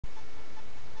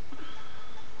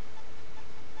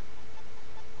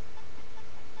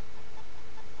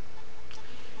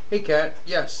Hey Kat,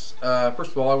 yes.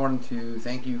 First of all, I wanted to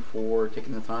thank you for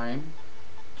taking the time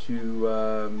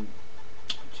to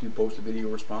post a video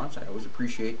response. I always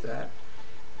appreciate that.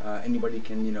 Anybody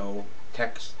can,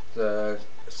 text,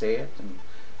 say it, and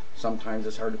sometimes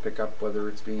it's hard to pick up whether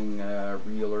it's being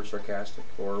real or sarcastic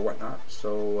or whatnot.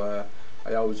 So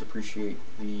I always appreciate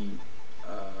the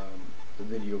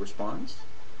video response,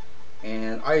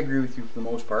 and I agree with you for the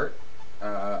most part.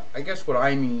 I guess what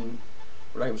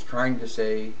I was trying to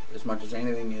say, as much as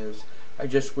anything, is I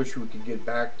just wish we could get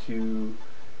back to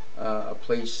a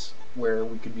place where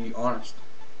we could be honest.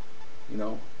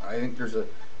 I think there's a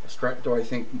stretch. Do I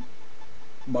think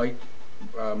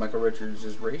Michael Richards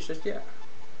is racist? Yeah.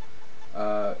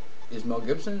 Is Mel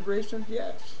Gibson racist?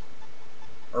 Yes.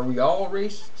 Are we all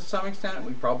racist to some extent?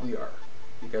 We probably are,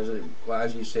 because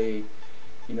as you say,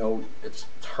 it's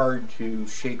hard to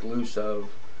shake loose of.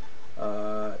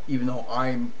 Even though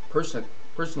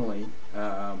personally,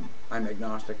 I'm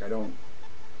agnostic. I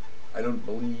don't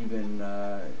believe in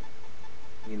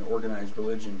organized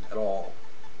religion at all.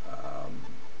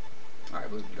 I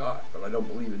believe in God, but I don't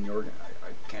believe in the organ.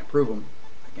 I can't prove them.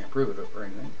 I can't prove it or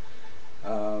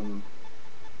anything.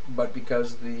 But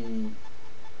because the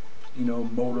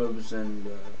motives and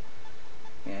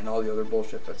all the other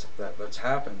bullshit that's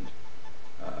happened,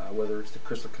 whether it's the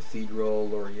Crystal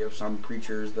Cathedral, or you have some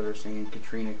preachers that are saying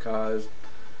Katrina caused,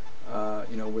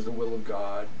 was the will of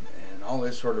God, and all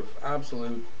this sort of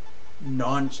absolute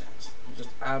nonsense, just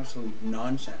absolute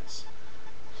nonsense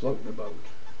floating about.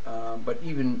 But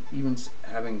even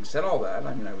having said all that,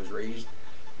 I mean, I was raised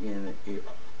in a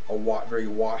very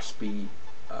waspy,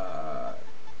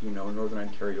 Northern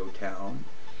Ontario town,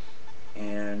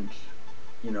 and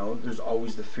there's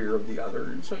always the fear of the other,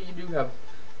 and so you do have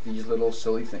these little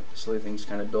silly things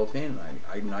kind of built in.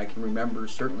 I can remember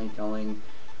certainly telling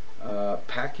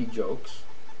Packy jokes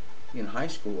in high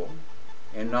school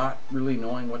and not really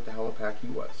knowing what the hell a Packy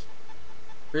was.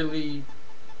 Really,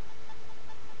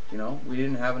 we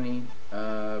didn't have any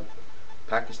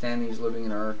Pakistanis living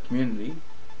in our community,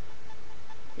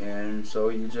 and so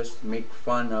you just make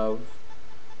fun of.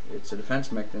 It's a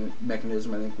defense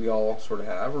mechanism. I think we all sort of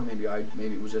have, or maybe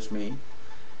it was just me.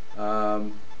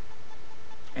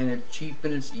 And it's cheap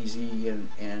and it's easy, and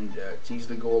it's easy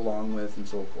to go along with, and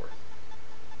so forth.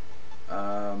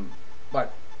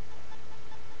 But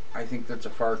I think that's a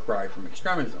far cry from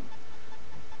extremism.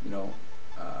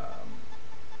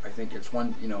 I think it's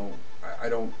one.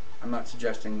 I'm not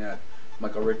suggesting that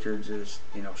Michael Richards is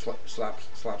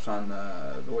slaps on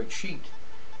the white sheet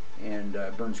and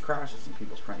burns crosses in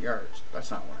people's front yards.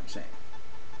 That's not what I'm saying.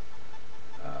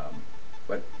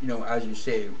 But as you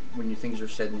say, when things are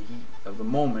said in the heat of the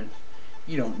moment,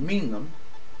 you don't mean them.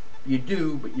 You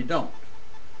do, but you don't.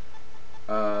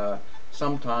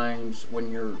 Sometimes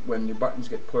when your buttons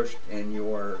get pushed and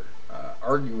you're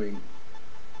arguing,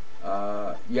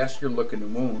 yes, you're looking to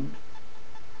wound.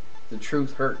 The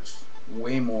truth hurts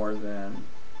way more than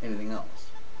anything else.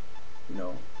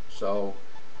 So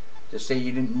to say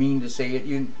you didn't mean to say it,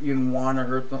 you didn't want to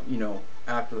hurt them,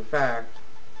 after the fact.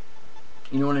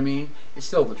 You know what I mean? It's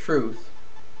still the truth.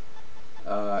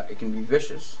 It can be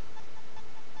vicious,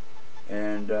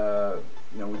 and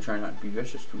we try not to be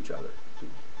vicious to each other.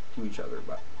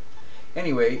 But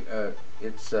anyway,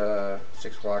 it's 6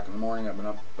 o'clock in the morning. I've been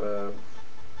up. I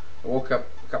woke up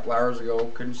a couple hours ago,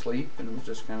 couldn't sleep, and was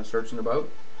just kind of searching about,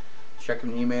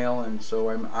 checking email, and so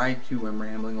I too am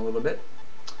rambling a little bit.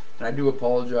 And I do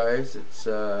apologize. It's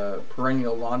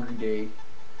perennial laundry day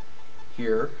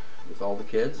here with all the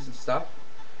kids and stuff.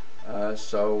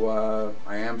 So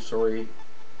I am sorry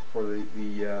for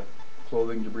the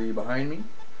clothing debris behind me.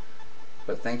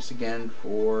 But thanks again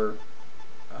for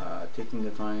taking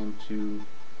the time to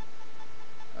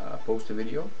post a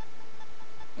video,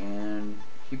 and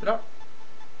keep it up.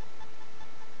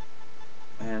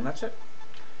 And that's it.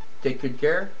 Take good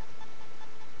care.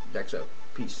 Dex out.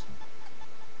 Peace.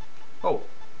 Oh,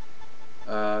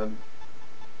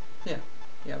 yeah,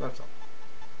 that's all.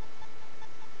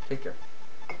 Take care.